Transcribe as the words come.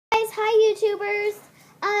YouTubers.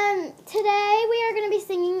 Today we are going to be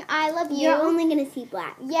singing I Love You. You're only going to see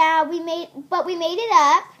black. Yeah, we made it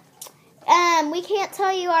up. We can't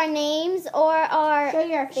tell you our names or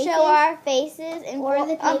show our faces and or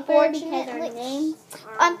the paper because our names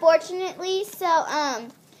unfortunately, so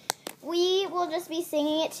we will just be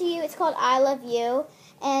singing it to you. It's called I Love You,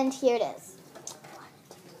 and here it is.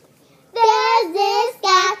 There's this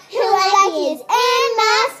guy who I like, he's in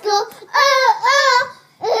my school. Ooh, ooh,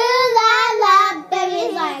 ooh, la, la, baby,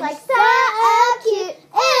 he's like so cute.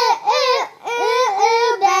 Ooh, ooh, ooh,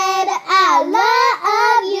 ooh, baby, I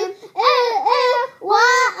love you. Ooh, ooh,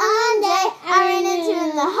 one day I ran into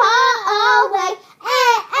him in the hallway.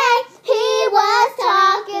 Hey, hey, he was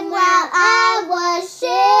talking while I was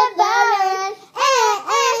shivering. Hey,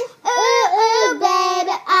 hey, ooh, ooh,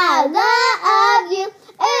 baby, I love you.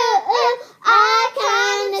 Ooh, ooh, I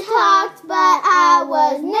kinda talked, but I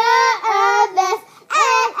was nervous.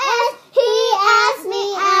 And he asked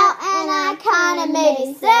me out, and I kinda made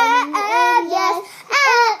him sad.